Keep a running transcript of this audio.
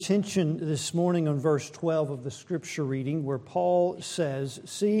Attention this morning on verse 12 of the scripture reading where Paul says,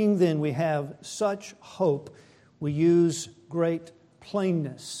 "Seeing then we have such hope, we use great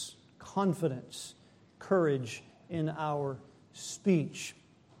plainness, confidence, courage in our speech."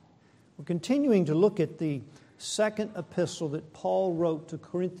 We're continuing to look at the second epistle that Paul wrote to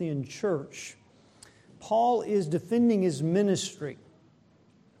Corinthian church. Paul is defending his ministry.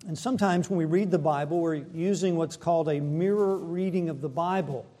 And sometimes when we read the Bible, we're using what's called a mirror reading of the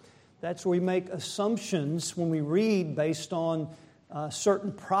Bible. That's where we make assumptions when we read based on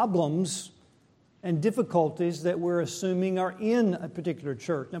certain problems and difficulties that we're assuming are in a particular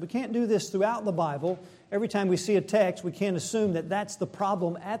church. Now, we can't do this throughout the Bible. Every time we see a text, we can't assume that that's the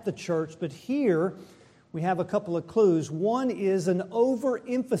problem at the church. But here, we have a couple of clues. One is an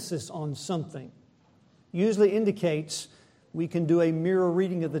overemphasis on something. Usually indicates we can do a mirror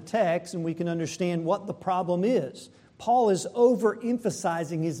reading of the text and we can understand what the problem is. Paul is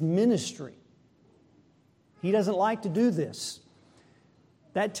overemphasizing his ministry. He doesn't like to do this.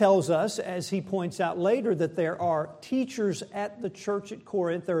 That tells us, as he points out later, that there are teachers at the church at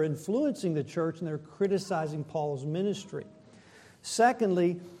Corinth that are influencing the church and they're criticizing Paul's ministry.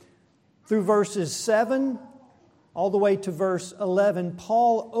 Secondly, through verses 7 all the way to verse 11,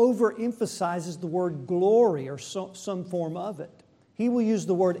 Paul overemphasizes the word glory or some form of it. He will use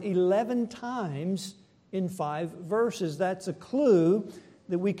the word 11 times in 5 verses. That's a clue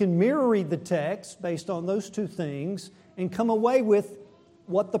that we can mirror read the text based on those two things and come away with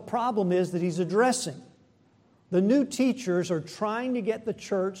what the problem is that he's addressing. The new teachers are trying to get the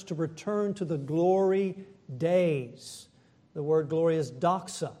church to return to the glory days. The word glory is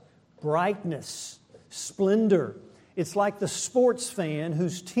doxa, brightness, splendor. It's like the sports fan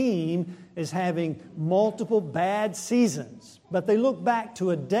whose team is having multiple bad seasons, but they look back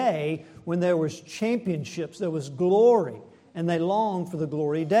to a day when there was championships, there was glory, and they long for the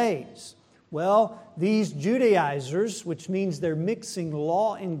glory days. Well, these Judaizers, which means they're mixing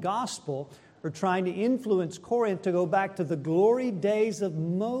law and gospel, are trying to influence Corinth to go back to the glory days of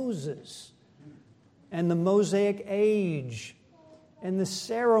Moses and the Mosaic age and the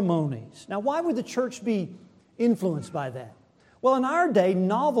ceremonies. Now, why would the church be influenced by that? Well, in our day,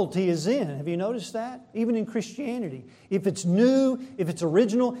 novelty is in. Have you noticed that? Even in Christianity. If it's new, if it's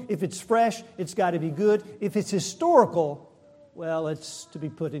original, if it's fresh, it's got to be good. If it's historical, well, it's to be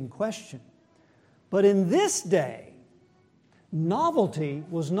put in question. But in this day, novelty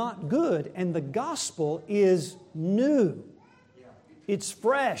was not good, and the gospel is new. It's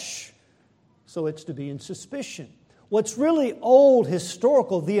fresh, so it's to be in suspicion. What's really old,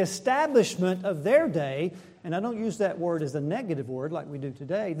 historical, the establishment of their day, and I don't use that word as a negative word like we do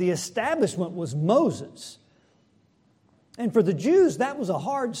today, the establishment was Moses. And for the Jews, that was a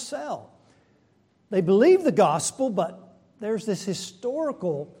hard sell. They believed the gospel, but there's this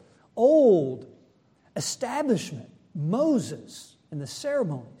historical, old establishment, Moses and the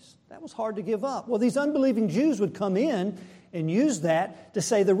ceremonies. That was hard to give up. Well, these unbelieving Jews would come in and use that to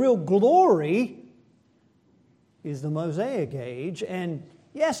say the real glory is the Mosaic age. And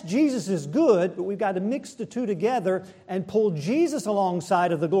yes, Jesus is good, but we've got to mix the two together and pull Jesus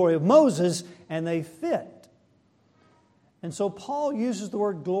alongside of the glory of Moses, and they fit. And so Paul uses the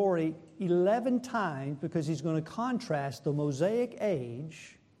word glory 11 times because he's going to contrast the Mosaic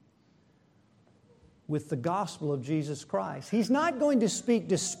age with the gospel of Jesus Christ. He's not going to speak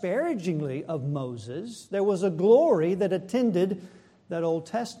disparagingly of Moses. There was a glory that attended that Old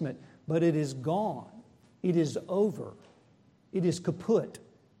Testament, but it is gone. It is over. It is kaput.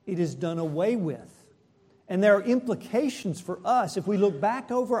 It is done away with. And there are implications for us if we look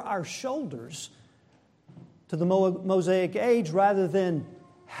back over our shoulders to the Mosaic age rather than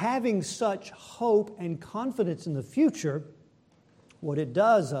having such hope and confidence in the future. What it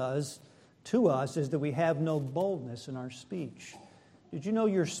does to us is that we have no boldness in our speech. Did you know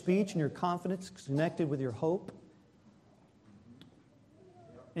your speech and your confidence is connected with your hope?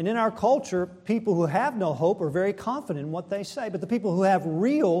 And in our culture, people who have no hope are very confident in what they say. But the people who have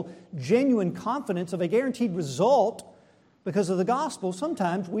real, genuine confidence of a guaranteed result because of the gospel,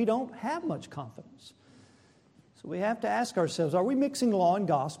 sometimes we don't have much confidence. So we have to ask ourselves, are we mixing law and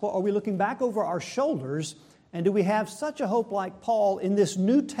gospel? Are we looking back over our shoulders? And do we have such a hope like Paul in this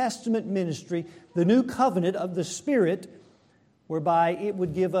New Testament ministry, the new covenant of the Spirit, whereby it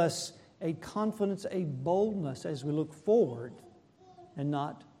would give us a confidence, a boldness as we look forward and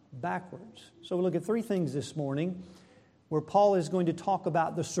not backwards? So we'll look at 3 things this morning where Paul is going to talk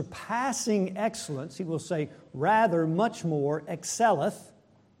about the surpassing excellence. He will say, rather, much more, excelleth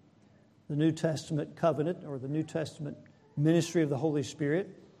the New Testament covenant or the New Testament ministry of the Holy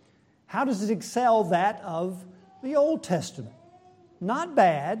Spirit. How does it excel that of the Old Testament? not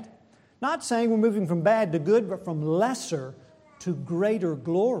bad. Not saying we're moving from bad to good, but from lesser to greater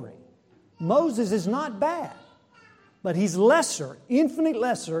glory. Moses is not bad, but he's lesser, infinitely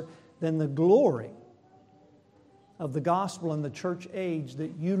lesser than the glory of the gospel and the church age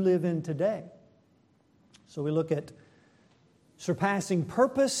that you live in today. So we look at surpassing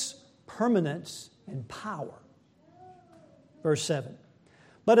purpose, permanence, and power. Verse 7.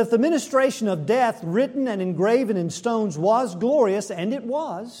 But if the ministration of death written and engraven in stones was glorious, and it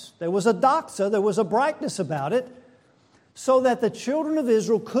was, there was a doxa, there was a brightness about it, so that the children of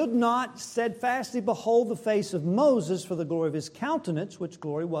Israel could not steadfastly behold the face of Moses for the glory of his countenance, which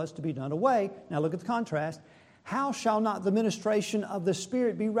glory was to be done away. Now look at the contrast. How shall not the ministration of the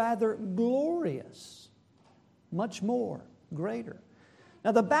Spirit be rather glorious? Much more, greater.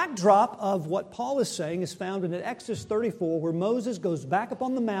 Now, the backdrop of what Paul is saying is found in Exodus 34, where Moses goes back up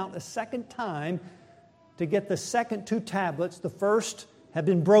on the mount a second time to get the second 2 tablets. The first have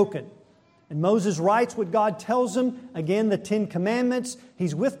been broken. And Moses writes what God tells him. Again, the 10 Commandments.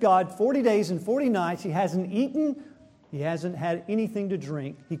 He's with God 40 days and 40 nights. He hasn't eaten. He hasn't had anything to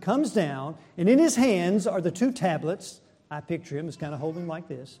drink. He comes down, and in his hands are the 2 tablets. I picture him as kind of holding like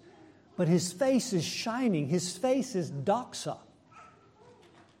this. But his face is shining. His face is doxa.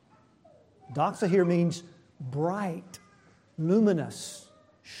 Doxa here means bright, luminous,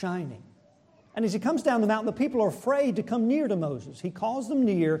 shining. And as he comes down the mountain, the people are afraid to come near to Moses. He calls them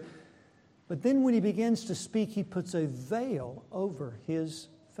near, but then when he begins to speak, he puts a veil over his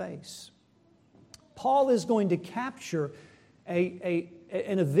face. Paul is going to capture an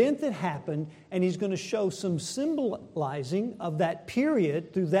event that happened, and he's going to show some symbolizing of that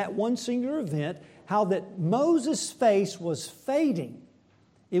period through that one singular event, how that Moses' face was fading.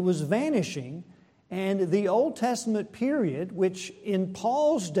 It was vanishing, and the Old Testament period, which in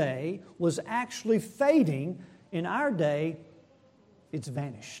Paul's day was actually fading, in our day, it's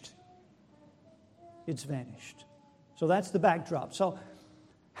vanished. It's vanished. So that's the backdrop. So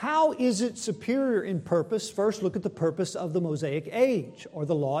how is it superior in purpose? First, look at the purpose of the Mosaic age, or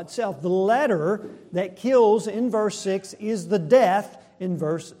the law itself. The letter that kills in verse 6 is the death in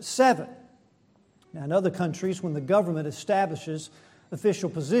verse 7. Now, in other countries, when the government establishes official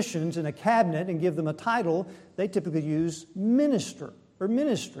positions in a cabinet and give them a title, they typically use minister or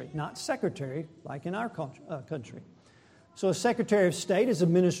ministry, not secretary, like in our country. So a Secretary of State is a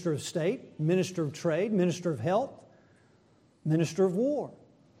Minister of State, Minister of Trade, Minister of Health, Minister of War.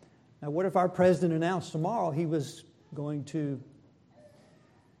 Now, what if our president announced tomorrow he was going to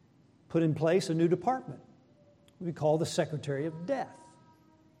put in place a new department? It would be called the Secretary of Death,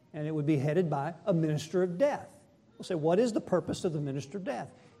 and it would be headed by a Minister of Death. We'll say, what is the purpose of the Minister of Death?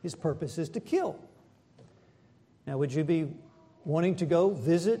 His purpose is to kill. Now, would you be wanting to go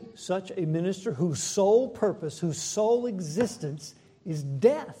visit such a minister whose sole purpose, whose sole existence is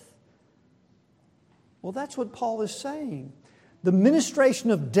death? Well, that's what Paul is saying. The ministration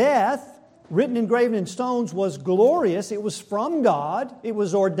of death, written, engraven in stones, was glorious. It was from God. It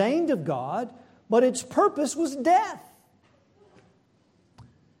was ordained of God. But its purpose was death.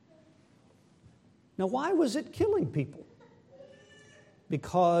 Now, why was it killing people?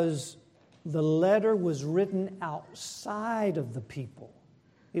 Because the letter was written outside of the people.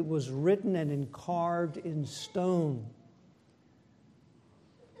 It was written and carved in stone.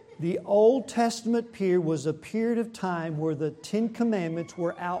 The Old Testament period was a period of time where the 10 Commandments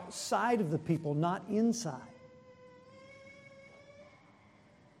were outside of the people, not inside.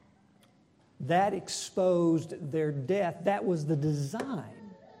 That exposed their death. That was the design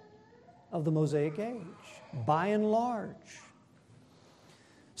of the Mosaic age, by and large.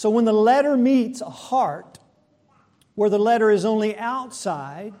 So when the letter meets a heart, where the letter is only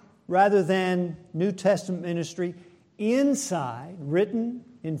outside, rather than New Testament ministry, inside, written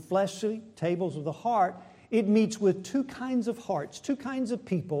in fleshly tables of the heart, it meets with 2 kinds of hearts, 2 kinds of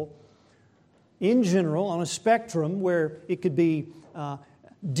people, in general, on a spectrum where it could be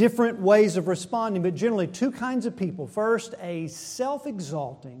different ways of responding, but generally 2 kinds of people. First, a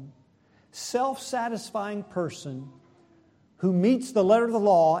self-exalting, self-satisfying person who meets the letter of the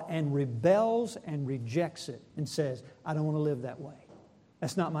law and rebels and rejects it and says, I don't want to live that way.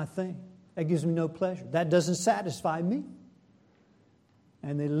 That's not my thing. That gives me no pleasure. That doesn't satisfy me.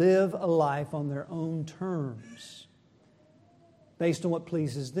 And they live a life on their own terms based on what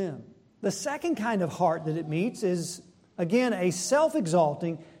pleases them. The second kind of heart that it meets is, again, a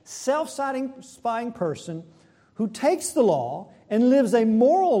self-exalting, self-satisfying person who takes the law and lives a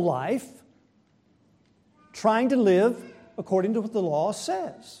moral life trying to live according to what the law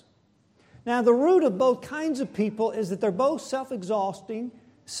says. Now, the root of both kinds of people is that they're both self-exalting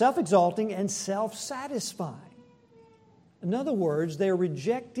and self-satisfying. In other words, they're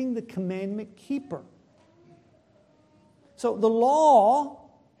rejecting the commandment keeper. So the law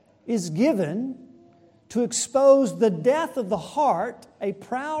is given to expose the death of the heart, a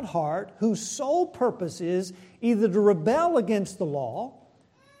proud heart, whose sole purpose is either to rebel against the law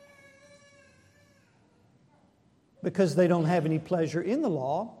because they don't have any pleasure in the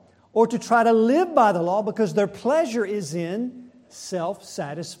law, or to try to live by the law because their pleasure is in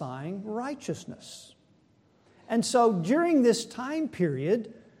self-satisfying righteousness. And so during this time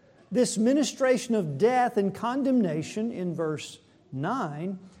period, this ministration of death and condemnation in verse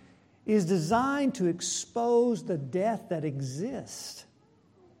 9 is designed to expose the death that exists.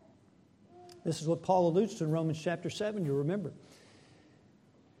 This is what Paul alludes to in Romans chapter 7, you remember,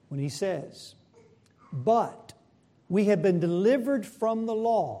 when he says, "But we have been delivered from the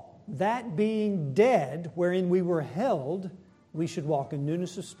law, that being dead, wherein we were held, we should walk in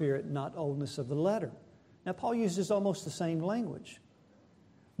newness of spirit, not oldness of the letter." Now, Paul uses almost the same language.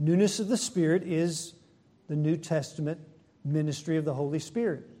 Newness of the Spirit is the New Testament ministry of the Holy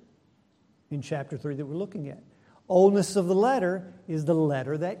Spirit in chapter 3 that we're looking at. Oldness of the letter is the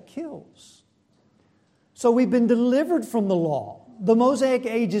letter that kills. So we've been delivered from the law. The Mosaic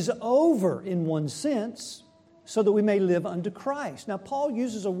age is over in one sense, so that we may live unto Christ. Now, Paul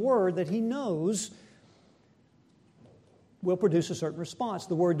uses a word that he knows will produce a certain response.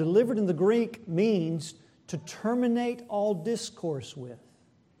 The word delivered in the Greek means to terminate all discourse with,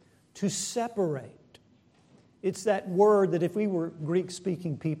 to separate. It's that word that if we were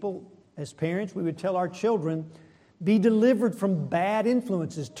Greek-speaking people, as parents, we would tell our children, be delivered from bad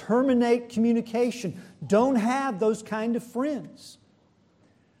influences, terminate communication, don't have those kind of friends.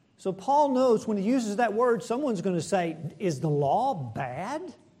 So Paul knows when he uses that word, someone's going to say, is the law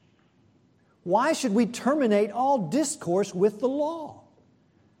bad? Why should we terminate all discourse with the law?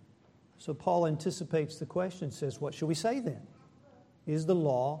 So Paul anticipates the question and says, what should we say then? Is the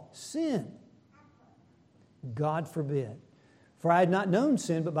law sin? God forbid. For I had not known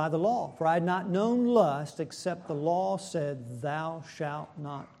sin but by the law. For I had not known lust except the law said, thou shalt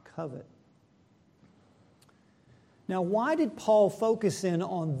not covet. Now, why did Paul focus in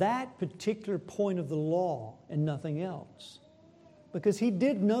on that particular point of the law and nothing else? Because he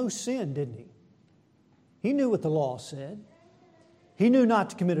did know sin, didn't he? He knew what the law said. He knew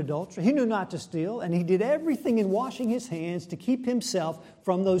not to commit adultery. He knew not to steal. And he did everything in washing his hands to keep himself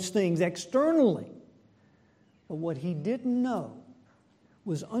from those things externally. But what he didn't know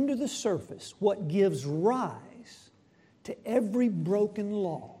was under the surface what gives rise to every broken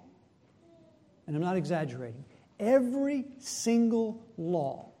law. And I'm not exaggerating. Every single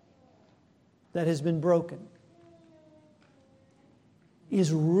law that has been broken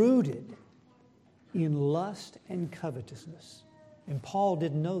is rooted in lust and covetousness. And Paul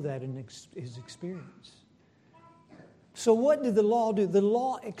didn't know that in his experience. So what did the law do? The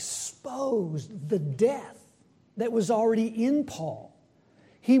law exposed the death that was already in Paul.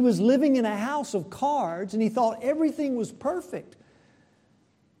 He was living in a house of cards and he thought everything was perfect.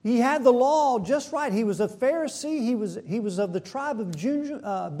 He had the law just right. He was a Pharisee. He was of the tribe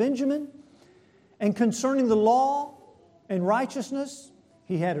of Benjamin. And concerning the law and righteousness,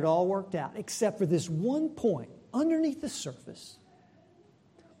 he had it all worked out, except for this one point underneath the surface.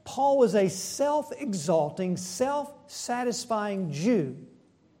 Paul was a self-exalting, self-satisfying Jew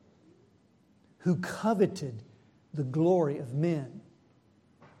who coveted the glory of men.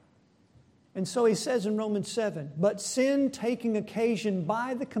 And so he says in Romans 7, but sin taking occasion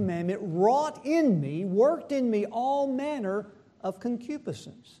by the commandment wrought in me, worked in me all manner of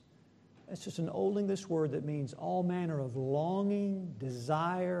concupiscence. That's just an old English word that means all manner of longing,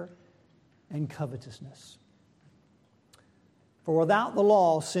 desire, and covetousness. For without the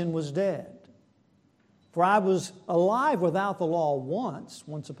law, sin was dead. For I was alive without the law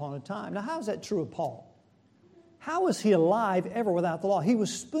once upon a time. Now, how is that true of Paul? How was he alive ever without the law? He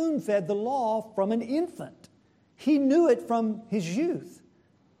was spoon-fed the law from an infant. He knew it from his youth.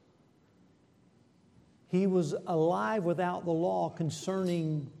 He was alive without the law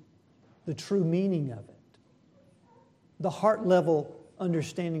concerning the true meaning of it, the heart-level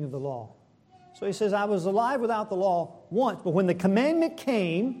understanding of the law. So he says, I was alive without the law once, but when the commandment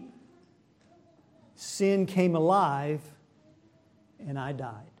came, sin came alive and I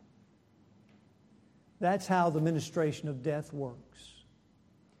died. That's how the ministration of death works.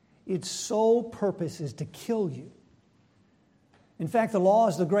 Its sole purpose is to kill you. In fact, the law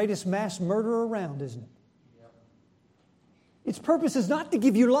is the greatest mass murderer around, isn't it? Its purpose is not to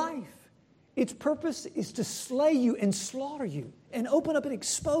give you life. Its purpose is to slay you and slaughter you and open up and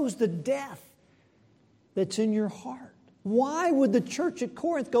expose the death that's in your heart. Why would the church at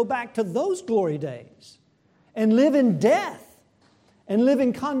Corinth go back to those glory days and live in death and live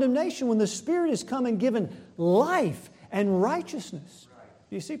in condemnation when the Spirit has come and given life and righteousness.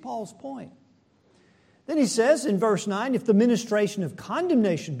 Do you see Paul's point? Then he says in verse 9, if the ministration of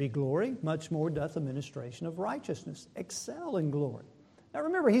condemnation be glory, much more doth the ministration of righteousness excel in glory. Now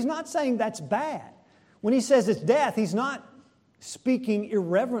remember, he's not saying that's bad. When he says it's death, he's not speaking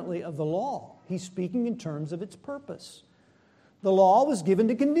irreverently of the law. He's speaking in terms of its purpose. The law was given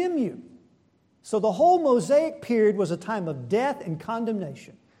to condemn you. So the whole Mosaic period was a time of death and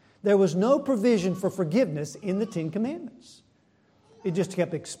condemnation. There was no provision for forgiveness in the Ten Commandments. It just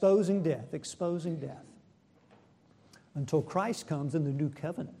kept exposing death, until Christ comes in the new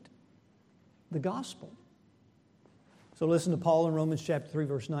covenant, the gospel. So listen to Paul in Romans chapter 3,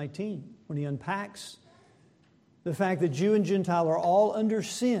 verse 19, when he unpacks the fact that Jew and Gentile are all under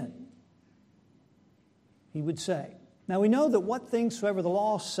sin. He would say, now we know that what things soever the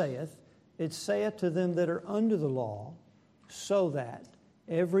law saith, it saith to them that are under the law, so that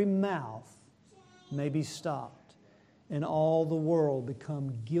every mouth may be stopped, and all the world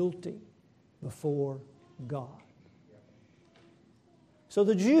become guilty before God. So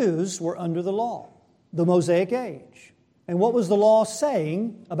the Jews were under the law, the Mosaic age. And what was the law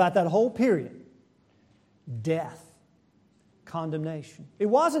saying about that whole period? Death, condemnation. It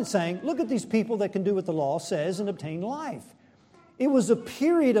wasn't saying, look at these people that can do what the law says and obtain life. It was a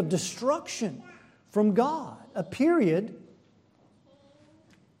period of destruction from God, a period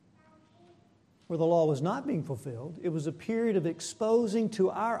where the law was not being fulfilled. It was a period of exposing to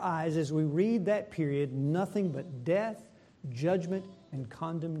our eyes, as we read that period, nothing but death, judgment, and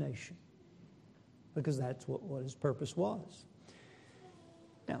condemnation. Because that's what his purpose was.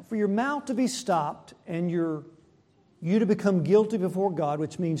 Now, for your mouth to be stopped and you to become guilty before God,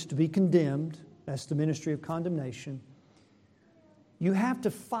 which means to be condemned, that's the ministry of condemnation, you have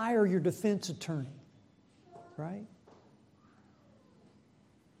to fire your defense attorney, right?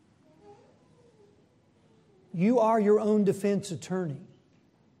 You are your own defense attorney.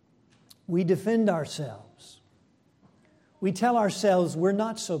 We defend ourselves. We tell ourselves we're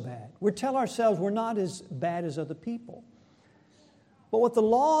not so bad. We tell ourselves we're not as bad as other people. But what the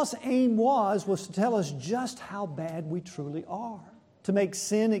law's aim was to tell us just how bad we truly are, to make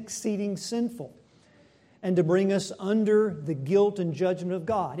sin exceeding sinful, and to bring us under the guilt and judgment of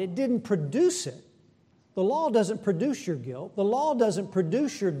God. It didn't produce it. The law doesn't produce your guilt. The law doesn't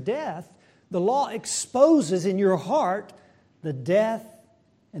produce your death. The law exposes in your heart the death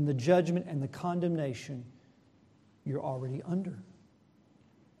and the judgment and the condemnation you're already under.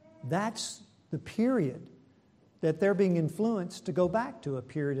 That's the period that they're being influenced to go back to, a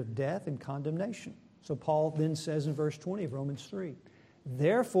period of death and condemnation. So Paul then says in verse 20 of Romans 3,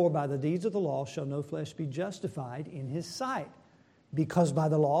 therefore by the deeds of the law shall no flesh be justified in his sight, because by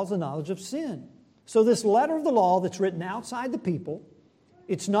the law is the knowledge of sin. So this letter of the law that's written outside the people,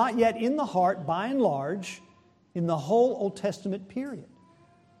 it's not yet in the heart by and large in the whole Old Testament period.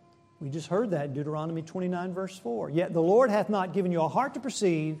 We just heard that in Deuteronomy 29, verse 4. Yet the Lord hath not given you a heart to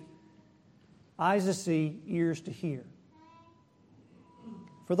perceive, eyes to see, ears to hear.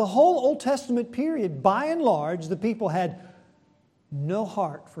 For the whole Old Testament period, by and large, the people had no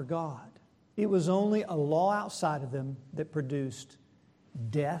heart for God. It was only a law outside of them that produced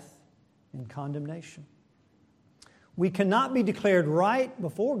death and condemnation. We cannot be declared right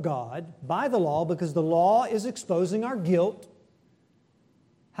before God by the law because the law is exposing our guilt.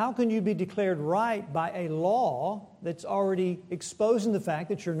 How can you be declared right by a law that's already exposing the fact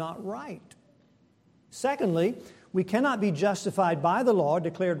that you're not right? Secondly, we cannot be justified by the law,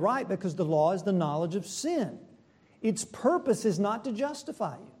 declared right, because the law is the knowledge of sin. Its purpose is not to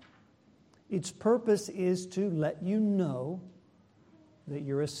justify you. Its purpose is to let you know that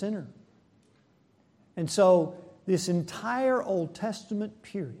you're a sinner. And so this entire Old Testament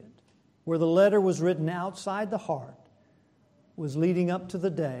period, where the letter was written outside the heart, was leading up to the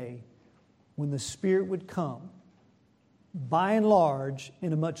day when the Spirit would come, by and large,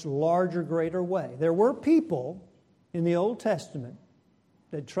 in a much larger, greater way. There were people in the Old Testament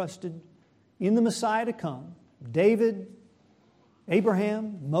that trusted in the Messiah to come. David,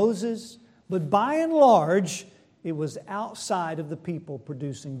 Abraham, Moses. But by and large, it was outside of the people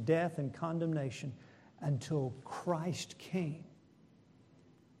producing death and condemnation until Christ came.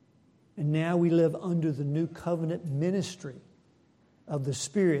 And now we live under the new covenant ministry of the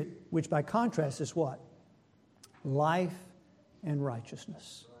Spirit, which by contrast is what? Life and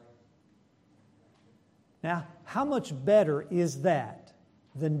righteousness. Now, how much better is that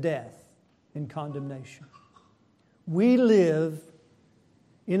than death and condemnation? We live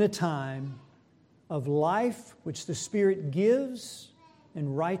in a time of life which the Spirit gives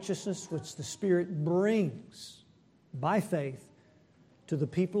and righteousness which the Spirit brings by faith to the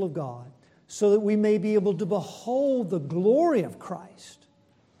people of God, so that we may be able to behold the glory of Christ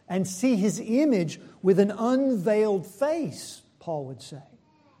and see His image with an unveiled face, Paul would say.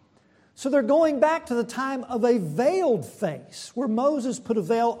 So they're going back to the time of a veiled face, where Moses put a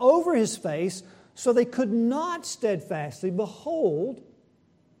veil over his face so they could not steadfastly behold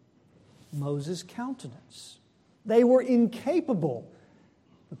Moses' countenance. They were incapable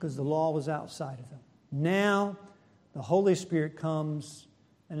because the law was outside of them. Now, the Holy Spirit comes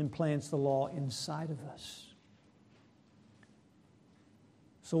and implants the law inside of us.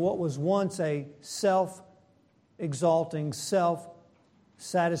 So what was once a self-exalting,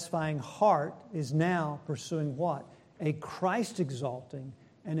 self-satisfying heart is now pursuing what? A Christ-exalting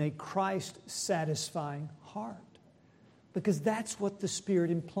and a Christ-satisfying heart. Because that's what the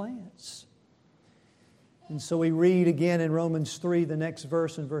Spirit implants. And so we read again in Romans 3, the next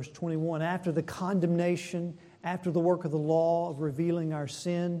verse in verse 21, after the condemnation, after the work of the law of revealing our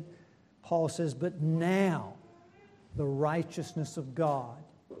sin, Paul says, but now the righteousness of God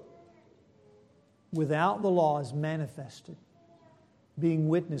without the law is manifested, being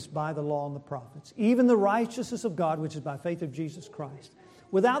witnessed by the law and the prophets. Even the righteousness of God, which is by faith of Jesus Christ.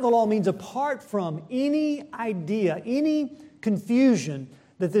 Without the law means apart from any idea, any confusion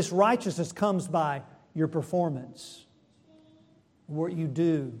that this righteousness comes by your performance, what you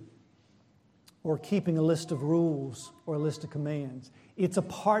do, or keeping a list of rules or a list of commands. It's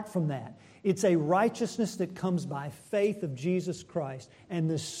apart from that. It's a righteousness that comes by faith of Jesus Christ. And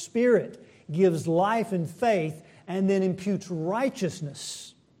the Spirit gives life and faith and then imputes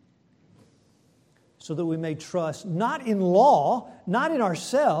righteousness so that we may trust not in law, not in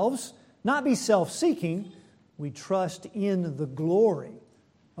ourselves, not be self-seeking. We trust in the glory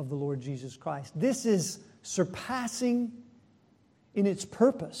of the Lord Jesus Christ. This is surpassing in its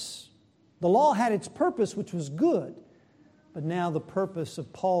purpose. The law had its purpose, which was good. But now the purpose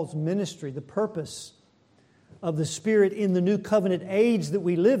of Paul's ministry, the purpose of the Spirit in the new covenant age that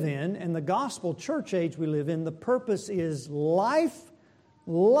we live in and the gospel church age we live in, the purpose is life,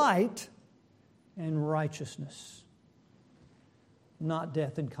 light, and righteousness, not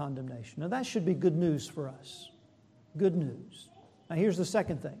death and condemnation. Now that should be good news for us. Good news. Now here's the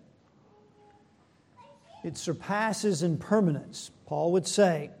second thing. It surpasses in permanence. Paul would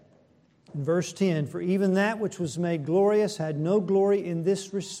say in verse 10, for even that which was made glorious had no glory in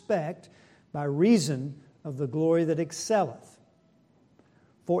this respect by reason of the glory that excelleth.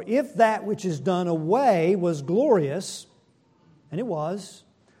 For if that which is done away was glorious, and it was,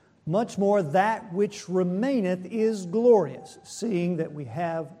 much more that which remaineth is glorious, seeing that we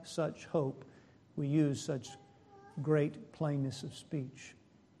have such hope, we use such great plainness of speech.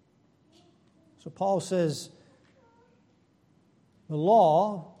 So Paul says, the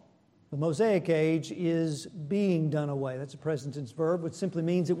law, the Mosaic age, is being done away. That's a present tense verb, which simply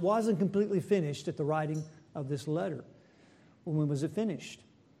means it wasn't completely finished at the writing of this letter. Well, when was it finished?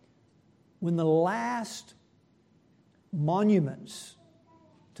 When the last monuments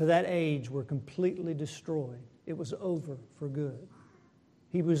to that age were completely destroyed. It was over for good.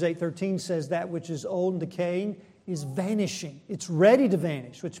 Hebrews 8:13 says that which is old and decaying is vanishing. It's ready to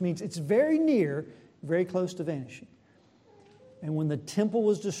vanish, which means it's very near, very close to vanishing. And when the temple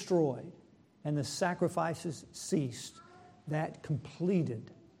was destroyed and the sacrifices ceased, that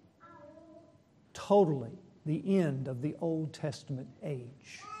completed totally the end of the Old Testament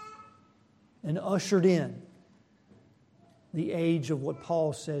age and ushered in the age of what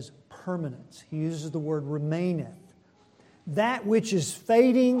Paul says permanence. He uses the word remaineth. That which is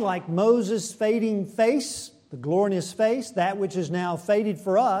fading like Moses' fading face, the glory in his face, that which is now faded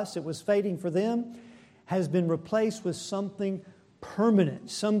for us, it was fading for them, has been replaced with something permanent,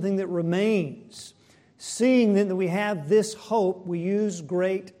 something that remains. Seeing then that we have this hope, we use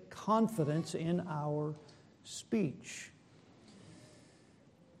great confidence in our speech.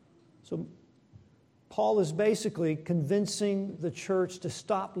 So Paul is basically convincing the church to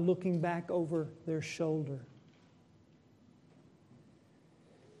stop looking back over their shoulder.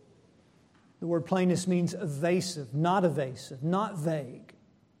 The word plainness means evasive, not vague,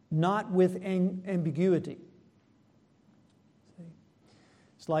 not with ambiguity.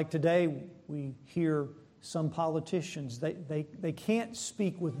 It's like today we hear some politicians, they can't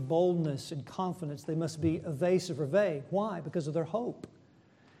speak with boldness and confidence. They must be evasive or vague. Why? Because of their hope.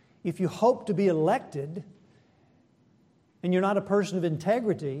 If you hope to be elected and you're not a person of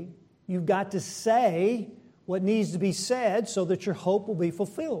integrity, you've got to say what needs to be said so that your hope will be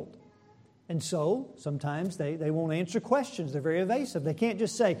fulfilled. And so, sometimes they won't answer questions. They're very evasive. They can't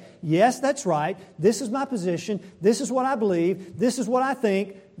just say, yes, that's right. This is my position. This is what I believe. This is what I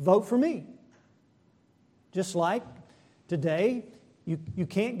think. Vote for me. Just like today, you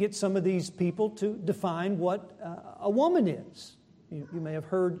can't get some of these people to define what a woman is. You may have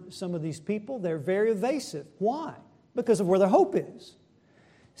heard some of these people. They're very evasive. Why? Because of where their hope is.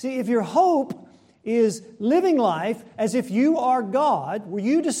 See, if your hope is living life as if you are God, where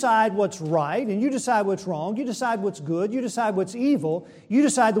you decide what's right and you decide what's wrong, you decide what's good, you decide what's evil, you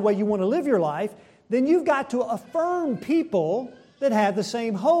decide the way you want to live your life, then you've got to affirm people that have the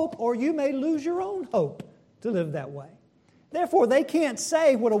same hope, or you may lose your own hope to live that way. Therefore, they can't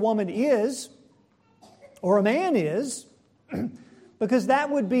say what a woman is or a man is, because that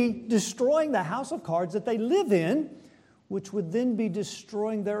would be destroying the house of cards that they live in, which would then be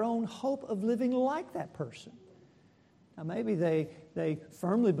destroying their own hope of living like that person. Now, maybe they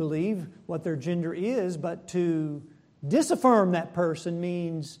firmly believe what their gender is, but to disaffirm that person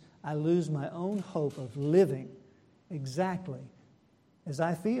means I lose my own hope of living exactly as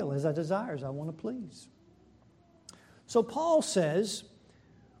I feel, as I desire, as I want to please. So Paul says,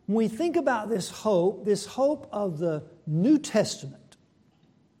 when we think about this hope of the New Testament,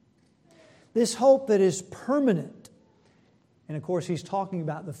 this hope that is permanent, and of course, he's talking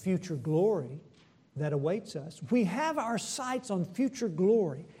about the future glory that awaits us. We have our sights on future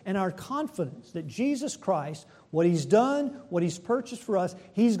glory and our confidence that Jesus Christ, what He's done, what He's purchased for us,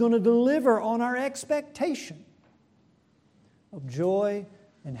 He's going to deliver on our expectation of joy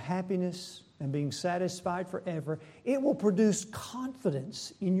and happiness and being satisfied forever. It will produce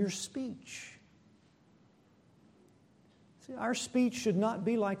confidence in your speech. See, our speech should not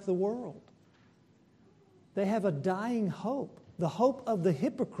be like the world. They have a dying hope. The hope of the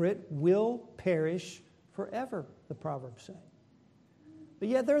hypocrite will perish forever, the Proverbs say. But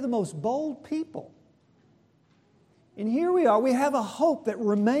yet they're the most bold people. And here we are, we have a hope that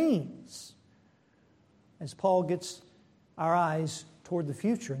remains as Paul gets our eyes toward the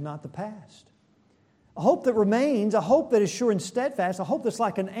future and not the past. A hope that remains, a hope that is sure and steadfast, a hope that's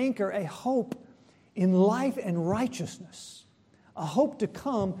like an anchor, a hope in life and righteousness. A hope to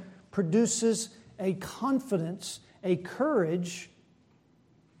come produces a confidence, a courage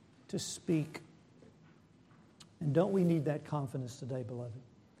to speak. And don't we need that confidence today, beloved?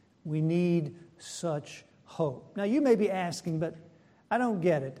 We need such hope. Now, you may be asking, but I don't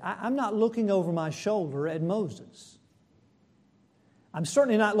get it. I'm not looking over my shoulder at Moses. I'm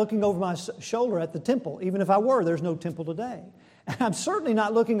certainly not looking over my shoulder at the temple. Even if I were, there's no temple today. And I'm certainly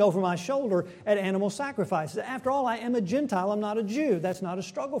not looking over my shoulder at animal sacrifices. After all, I am a Gentile. I'm not a Jew. That's not a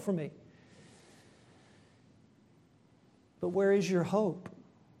struggle for me. But where is your hope?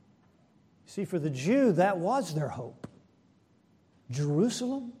 See, for the Jew, that was their hope.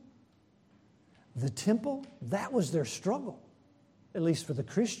 Jerusalem, the temple, that was their struggle, at least for the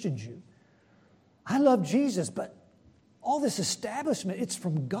Christian Jew. I love Jesus, but all this establishment, it's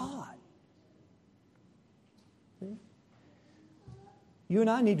from God. See? You and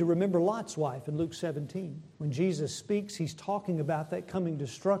I need to remember Lot's wife in Luke 17. When Jesus speaks, He's talking about that coming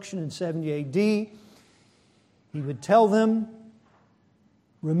destruction in 70 A.D., He would tell them,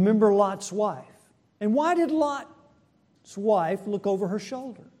 remember Lot's wife. And why did Lot's wife look over her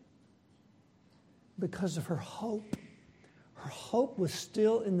shoulder? Because of her hope. Her hope was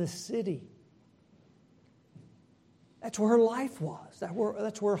still in the city. That's where her life was.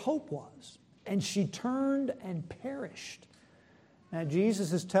 That's where hope was. And she turned and perished. Now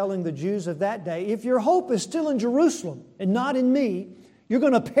Jesus is telling the Jews of that day, if your hope is still in Jerusalem and not in me, you're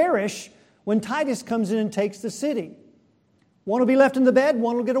going to perish when Titus comes in and takes the city. One will be left in the bed,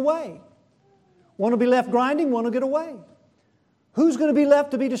 one will get away. One will be left grinding, one will get away. Who's going to be left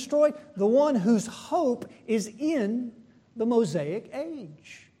to be destroyed? The one whose hope is in the Mosaic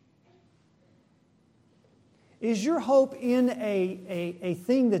age. Is your hope in a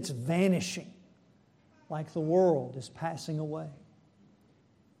thing that's vanishing, like the world is passing away?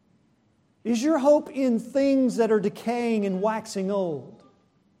 Is your hope in things that are decaying and waxing old?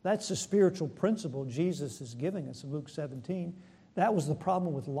 That's the spiritual principle Jesus is giving us in Luke 17. That was the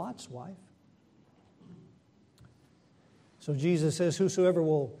problem with Lot's wife. So Jesus says, whosoever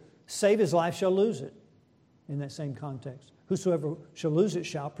will save his life shall lose it. In that same context. Whosoever shall lose it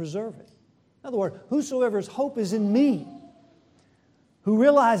shall preserve it. In other words, whosoever's hope is in me, who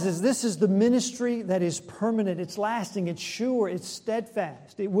realizes this is the ministry that is permanent, it's lasting, it's sure, it's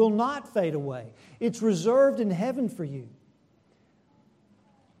steadfast, it will not fade away. It's reserved in heaven for you.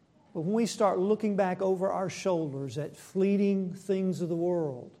 But when we start looking back over our shoulders at fleeting things of the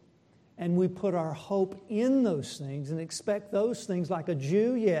world, and we put our hope in those things and expect those things like a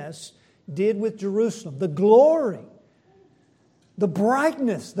Jew, yes, did with Jerusalem, the glory, the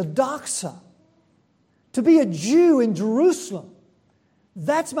brightness, the doxa. To be a Jew in Jerusalem,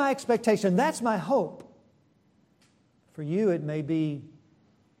 that's my expectation, that's my hope. For you, it may be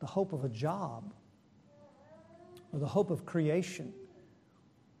the hope of a job or the hope of creation,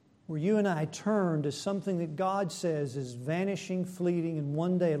 where you and I turn to something that God says is vanishing, fleeting, and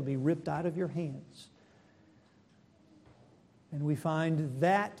one day it'll be ripped out of your hands. And we find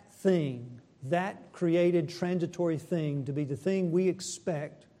that thing, that created transitory thing, to be the thing we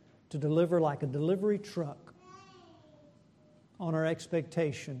expect to deliver like a delivery truck on our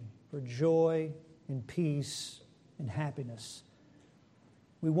expectation for joy and peace and happiness.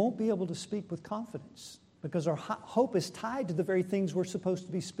 We won't be able to speak with confidence because our hope is tied to the very things we're supposed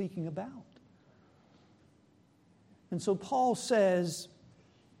to be speaking about. And so Paul says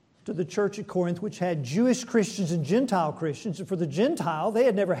to the church at Corinth, which had Jewish Christians and Gentile Christians, and for the Gentile, they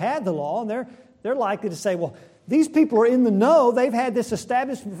had never had the law, and they're likely to say, well, these people are in the know, they've had this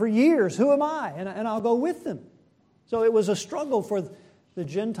established for years, who am I? And I'll go with them. So it was a struggle for the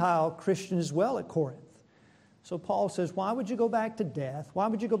Gentile Christian as well at Corinth. So Paul says, why would you go back to death? Why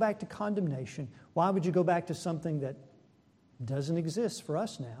would you go back to condemnation? Why would you go back to something that doesn't exist for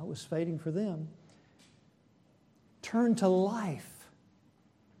us now? It was fading for them. Turn to life,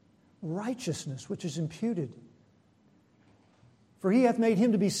 righteousness, which is imputed. For He hath made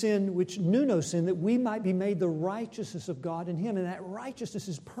Him to be sin, which knew no sin, that we might be made the righteousness of God in Him. And that righteousness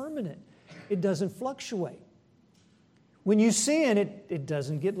is permanent. It doesn't fluctuate. When you sin, it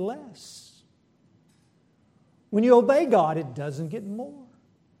doesn't get less. When you obey God, it doesn't get more.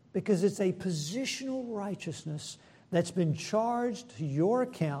 Because it's a positional righteousness that's been charged to your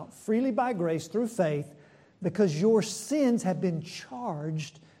account freely by grace through faith, because your sins have been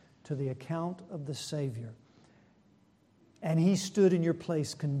charged to the account of the Savior. And He stood in your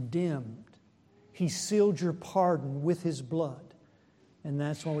place condemned. He sealed your pardon with His blood. And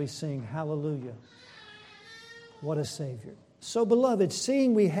that's why we sing, hallelujah. What a Savior. So, beloved,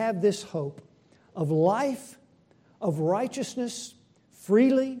 seeing we have this hope of life, of righteousness,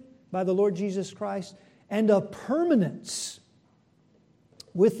 freely by the Lord Jesus Christ, and of permanence,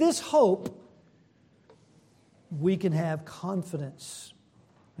 with this hope, we can have confidence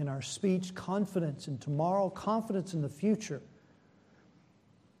in our speech, confidence in tomorrow, confidence in the future.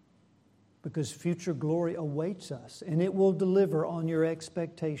 Because future glory awaits us, and it will deliver on your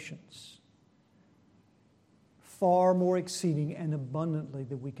expectations. Far more exceeding and abundantly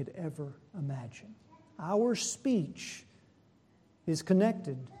than we could ever imagine. Our speech is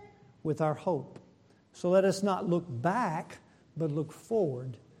connected with our hope. So let us not look back, but look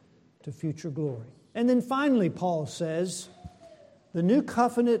forward to future glory. And then finally, Paul says, the new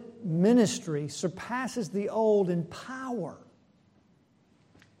covenant ministry surpasses the old in power.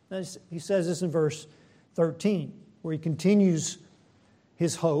 He says this in verse 13, where he continues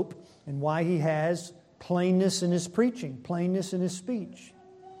his hope and why he has plainness in his preaching, plainness in his speech.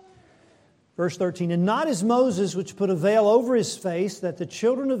 Verse 13, and not as Moses, which put a veil over his face, that the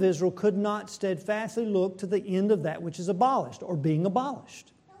children of Israel could not steadfastly look to the end of that which is abolished, or being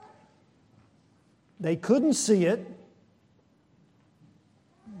abolished. They couldn't see it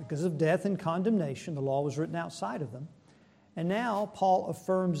because of death and condemnation. The law was written outside of them. And now Paul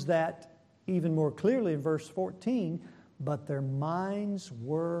affirms that even more clearly in verse 14, but their minds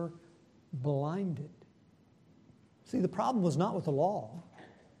were blinded. See, the problem was not with the law.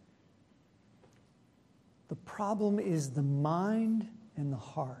 The problem is the mind and the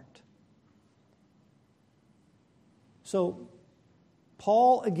heart. So,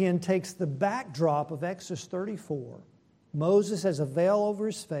 Paul again takes the backdrop of Exodus 34. Moses has a veil over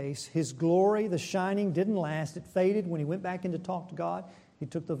his face. His glory, the shining, didn't last. It faded. When he went back in to talk to God, he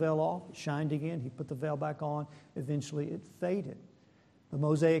took the veil off. It shined again. He put the veil back on. Eventually, it faded. The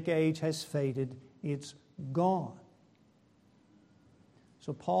Mosaic age has faded. It's gone.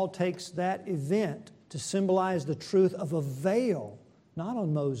 So Paul takes that event to symbolize the truth of a veil, not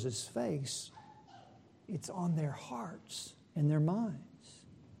on Moses' face. It's on their hearts and their minds.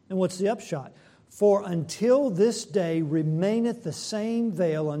 And what's the upshot? For until this day remaineth the same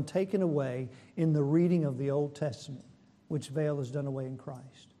veil untaken away in the reading of the Old Testament, which veil is done away in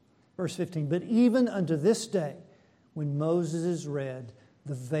Christ. Verse 15, but even unto this day, when Moses is read,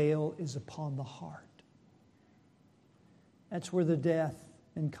 the veil is upon the heart. That's where the death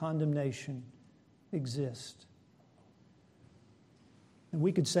and condemnation exist. And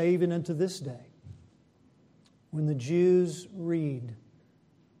we could say even unto this day, when the Jews read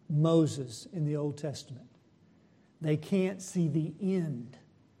Moses in the Old Testament, they can't see the end.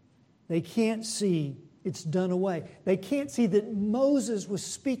 They can't see it's done away. They can't see that Moses was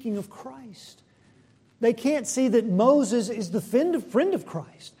speaking of Christ. They can't see that Moses is the friend of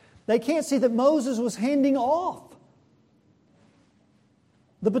Christ. They can't see that Moses was handing off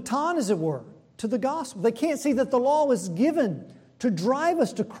the baton, as it were, to the gospel. They can't see that the law was given to drive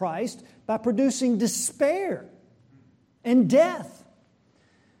us to Christ by producing despair and death.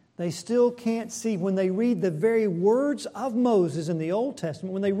 They still can't see, when they read the very words of Moses in the Old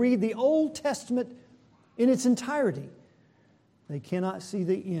Testament, when they read the Old Testament in its entirety, they cannot see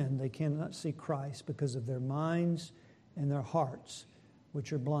the end. They cannot see Christ because of their minds and their hearts,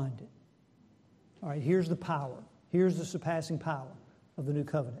 which are blinded. All right, here's the power. Here's the surpassing power of the new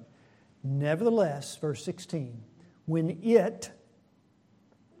covenant. Nevertheless, verse 16, when it,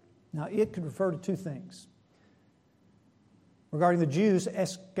 now it could refer to two things. Regarding the Jews,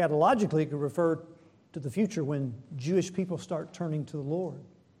 eschatologically, it could refer to the future when Jewish people start turning to the Lord,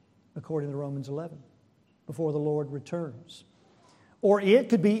 according to Romans 11, before the Lord returns. Or it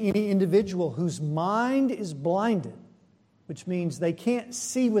could be any individual whose mind is blinded, which means they can't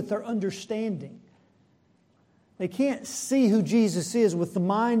see with their understanding. They can't see who Jesus is with the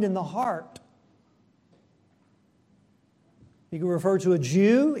mind and the heart. You can refer to a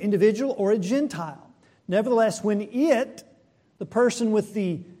Jew, individual, or a Gentile. Nevertheless, when it, the person with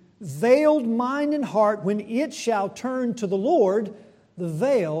the veiled mind and heart, when it shall turn to the Lord, the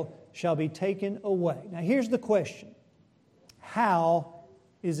veil shall be taken away. Now here's the question. How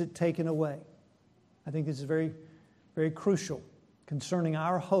is it taken away? I think this is very, very crucial concerning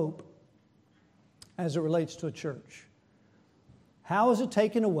our hope as it relates to a church. How is it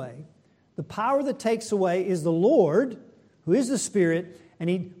taken away? The power that takes away is the Lord, who is the Spirit, and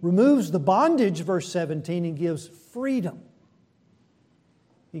He removes the bondage, verse 17, and gives freedom.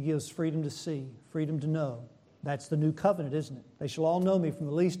 He gives freedom to see, freedom to know. That's the new covenant, isn't it? They shall all know me, from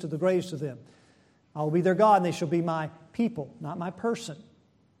the least to the greatest of them. I will be their God, and they shall be my people, not my person.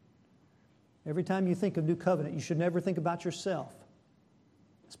 Every time you think of new covenant, you should never think about yourself.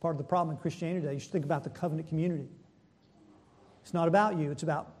 It's part of the problem in Christianity today. You should think about the covenant community. It's not about you. It's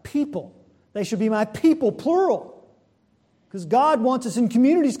about people. They should be my people, plural. Because God wants us in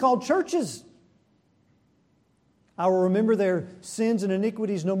communities called churches. I will remember their sins and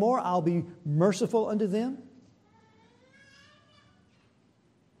iniquities no more. I'll be merciful unto them.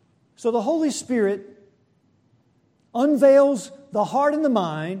 So the Holy Spirit unveils the heart and the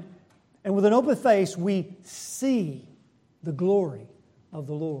mind, and with an open face we see the glory of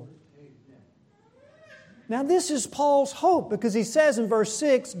the Lord. Now this is Paul's hope, because he says in verse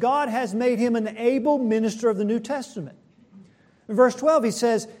 6, God has made him an able minister of the New Testament. In verse 12 he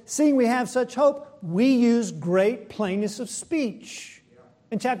says, seeing we have such hope, we use great plainness of speech.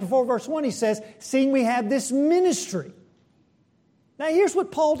 In chapter 4 verse 1 he says, seeing we have this ministry. Now here's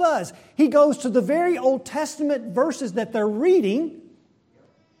what Paul does. He goes to the very Old Testament verses that they're reading,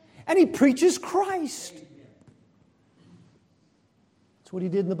 and he preaches Christ. What he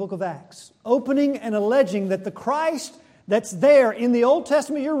did in the book of Acts, opening and alleging that the Christ that's there in the Old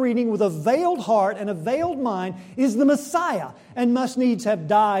Testament you're reading with a veiled heart and a veiled mind is the Messiah and must needs have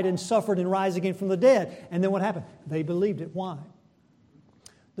died and suffered and rise again from the dead. And then what happened? They believed it. Why?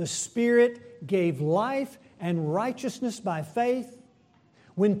 The Spirit gave life and righteousness by faith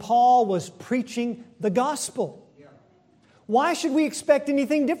when Paul was preaching the gospel. Why should we expect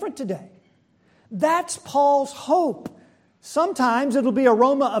anything different today? That's Paul's hope. Sometimes it'll be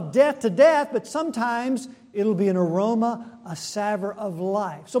aroma of death to death, but sometimes it'll be an aroma, a savor of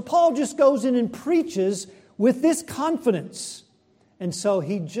life. So Paul just goes in and preaches with this confidence. And so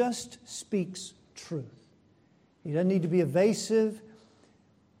he just speaks truth. He doesn't need to be evasive.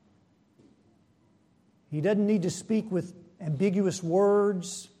 He doesn't need to speak with ambiguous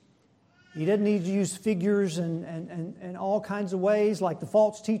words. He doesn't need to use figures and all kinds of ways like the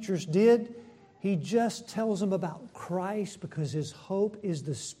false teachers did. He just tells them about Christ because his hope is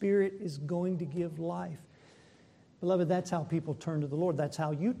the Spirit is going to give life. Beloved, that's how people turn to the Lord. That's how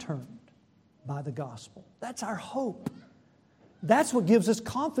you turned, by the gospel. That's our hope. That's what gives us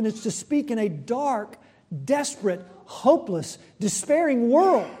confidence to speak in a dark, desperate, hopeless, despairing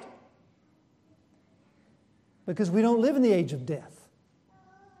world. Because we don't live in the age of death.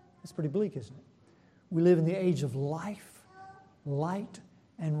 It's pretty bleak, isn't it? We live in the age of life, light,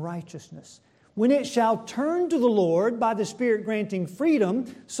 and righteousness. When it shall turn to the Lord by the Spirit granting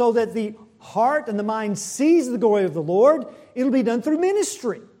freedom so that the heart and the mind sees the glory of the Lord, it'll be done through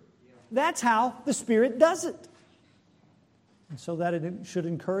ministry. That's how the Spirit does it. And so that it should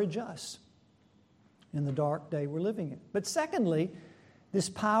encourage us in the dark day we're living in. But secondly, this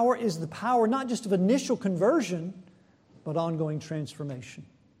power is the power not just of initial conversion, but ongoing transformation.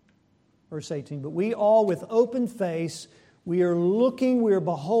 Verse 18, but we all with open face, we are looking, we are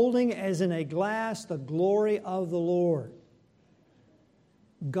beholding as in a glass the glory of the Lord.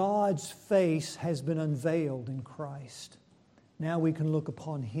 God's face has been unveiled in Christ. Now we can look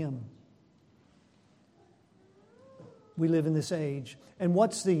upon Him. We live in this age. And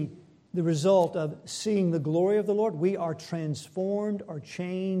what's the result of seeing the glory of the Lord? We are transformed or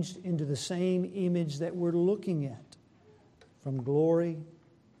changed into the same image that we're looking at. From glory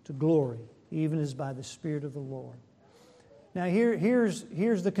to glory, even as by the Spirit of the Lord. Now here's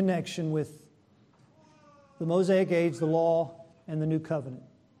the connection with the Mosaic age, the law, and the New Covenant.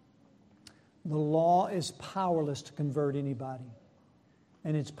 The law is powerless to convert anybody,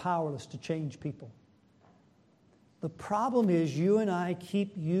 and it's powerless to change people. The problem is you and I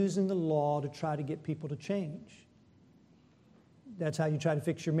keep using the law to try to get people to change. That's how you try to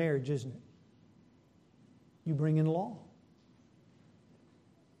fix your marriage, isn't it? You bring in law.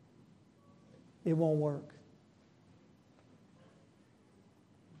 It won't work.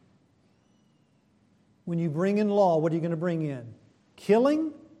 When you bring in law, what are you going to bring in?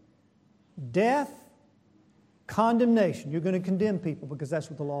 Killing, death, condemnation. You're going to condemn people because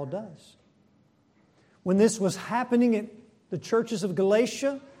that's what the law does. When this was happening at the churches of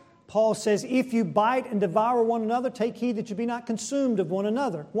Galatia, Paul says, if you bite and devour one another, take heed that you be not consumed of one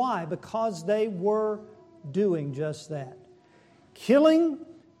another. Why? Because they were doing just that. Killing,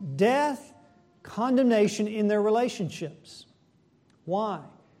 death, condemnation in their relationships. Why?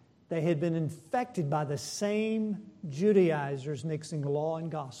 They had been infected by the same Judaizers mixing law and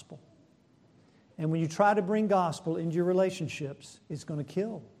gospel. And when you try to bring gospel into your relationships, it's going to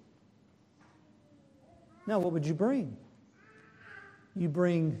kill. Now, what would you bring? You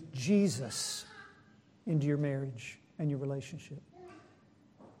bring Jesus into your marriage and your relationship.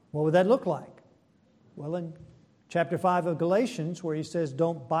 What would that look like? Well, in chapter 5 of Galatians, where he says,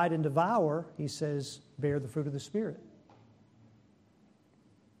 don't bite and devour, he says, bear the fruit of the Spirit.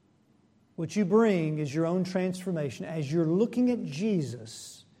 What you bring is your own transformation. As you're looking at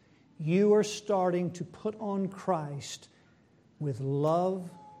Jesus, you are starting to put on Christ with love,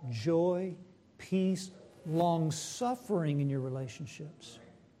 joy, peace, long-suffering in your relationships.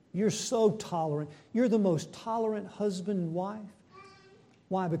 You're so tolerant. You're the most tolerant husband and wife.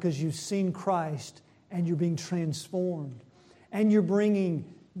 Why? Because you've seen Christ and you're being transformed. And you're bringing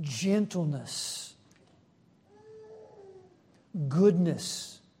gentleness,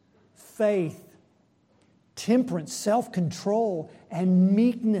 goodness, faith, temperance, self-control, and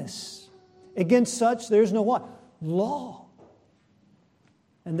meekness. Against such there's no what? Law.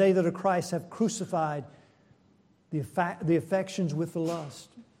 And they that are Christ have crucified the affections with the lust.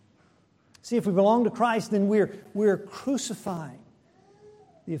 See, if we belong to Christ, then we're crucifying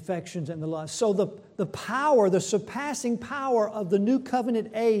the affections and the lust. So the power, the surpassing power of the new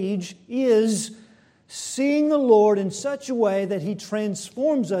covenant age is seeing the Lord in such a way that He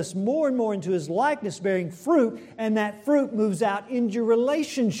transforms us more and more into His likeness, bearing fruit, and that fruit moves out into your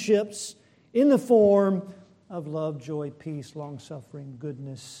relationships in the form of love, joy, peace, long-suffering,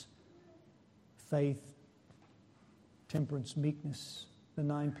 goodness, faith, temperance, meekness, the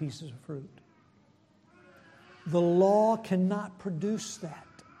 9 pieces of fruit. The law cannot produce that.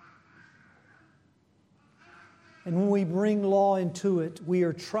 And when we bring law into it, we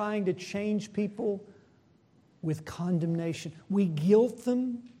are trying to change people with condemnation. We guilt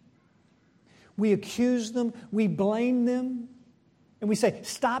them. We accuse them. We blame them. And we say,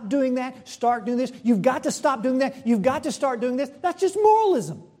 stop doing that. Start doing this. You've got to stop doing that. You've got to start doing this. That's just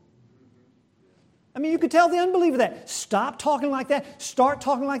moralism. I mean, you could tell the unbeliever that. Stop talking like that. Start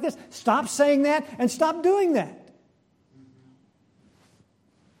talking like this. Stop saying that and stop doing that.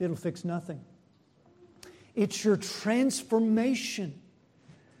 It'll fix nothing. It's your transformation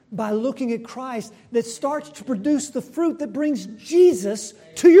by looking at Christ that starts to produce the fruit that brings Jesus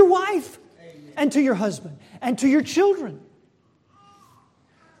to your wife and to your husband and to your children.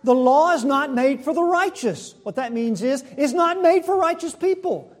 The law is not made for the righteous. What that means is, it's not made for righteous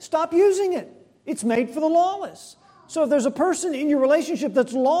people. Stop using it. It's made for the lawless. So if there's a person in your relationship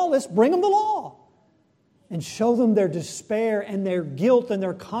that's lawless, bring them the law. And show them their despair and their guilt and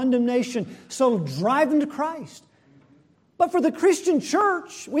their condemnation. So drive them to Christ. But for the Christian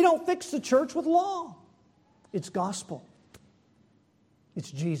church, we don't fix the church with law. It's gospel. It's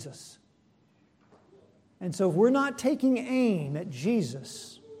Jesus. And so if we're not taking aim at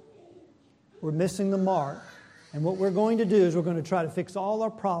Jesus, we're missing the mark. And what we're going to do is we're going to try to fix all our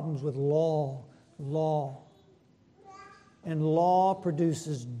problems with law. And law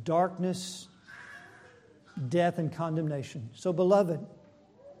produces darkness, death, and condemnation. So, beloved,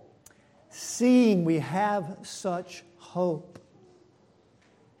 seeing we have such hope,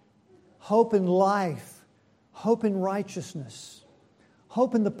 hope in life, hope in righteousness,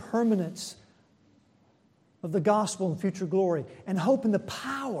 hope in the permanence of the gospel and future glory, and hope in the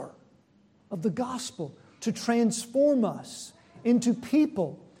power of the gospel to transform us into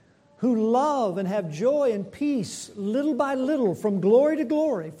people who love and have joy and peace little by little, from glory to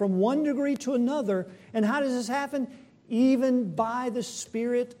glory, from one degree to another. And how does this happen? Even by the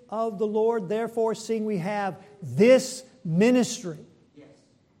Spirit of the Lord. Therefore, seeing we have this ministry,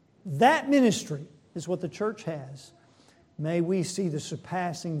 that ministry is what the church has. May we see the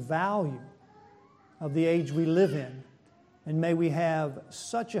surpassing value of the age we live in. And may we have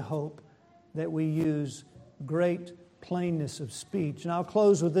such a hope that we use great plainness of speech. And I'll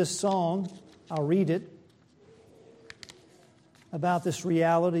close with this song. I'll read it about this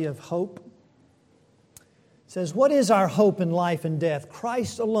reality of hope. It says, "What is our hope in life and death?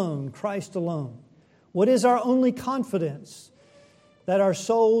 Christ alone, Christ alone. What is our only confidence? That our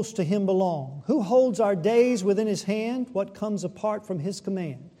souls to Him belong. Who holds our days within His hand? What comes apart from His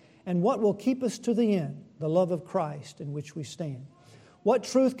command? And what will keep us to the end? The love of Christ in which we stand. What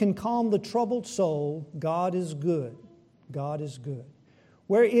truth can calm the troubled soul? God is good. God is good.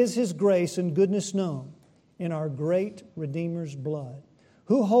 Where is His grace and goodness known? In our great Redeemer's blood.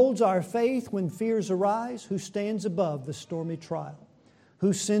 Who holds our faith when fears arise? Who stands above the stormy trial?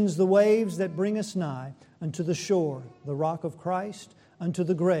 Who sends the waves that bring us nigh unto the shore, the rock of Christ, unto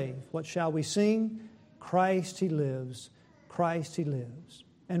the grave? What shall we sing? Christ He lives, Christ He lives.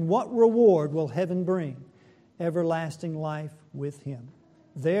 And what reward will heaven bring? Everlasting life with Him.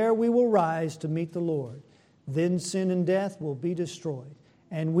 There we will rise to meet the Lord. Then sin and death will be destroyed,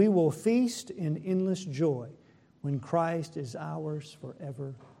 and we will feast in endless joy when Christ is ours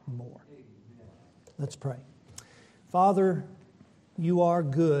forevermore." Let's pray. Father, You are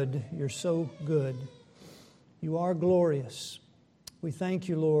good. You're so good. You are glorious. We thank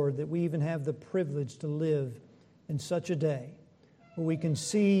You, Lord, that we even have the privilege to live in such a day where we can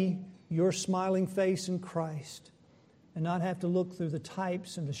see Your smiling face in Christ and not have to look through the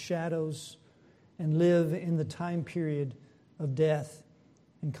types and the shadows and live in the time period of death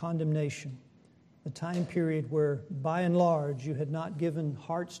and condemnation, the time period where, by and large, You had not given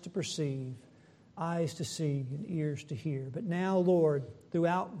hearts to perceive, eyes to see, and ears to hear. But now, Lord,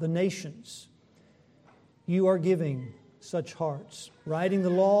 throughout the nations, You are giving such hearts, writing the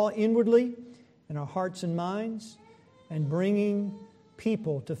law inwardly in our hearts and minds, and bringing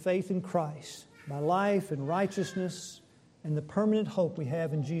people to faith in Christ by life and righteousness and the permanent hope we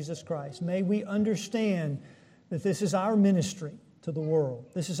have in Jesus Christ. May we understand that this is our ministry to the world.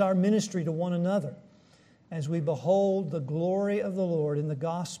 This is our ministry to one another. As we behold the glory of the Lord in the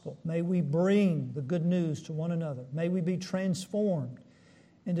gospel, may we bring the good news to one another. May we be transformed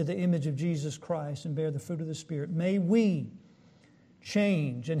into the image of Jesus Christ and bear the fruit of the Spirit. May we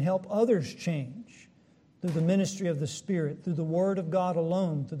change and help others change through the ministry of the Spirit, through the Word of God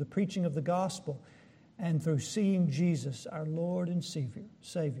alone, through the preaching of the gospel, and through seeing Jesus, our Lord and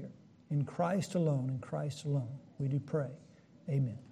Savior. In Christ alone, we do pray. Amen.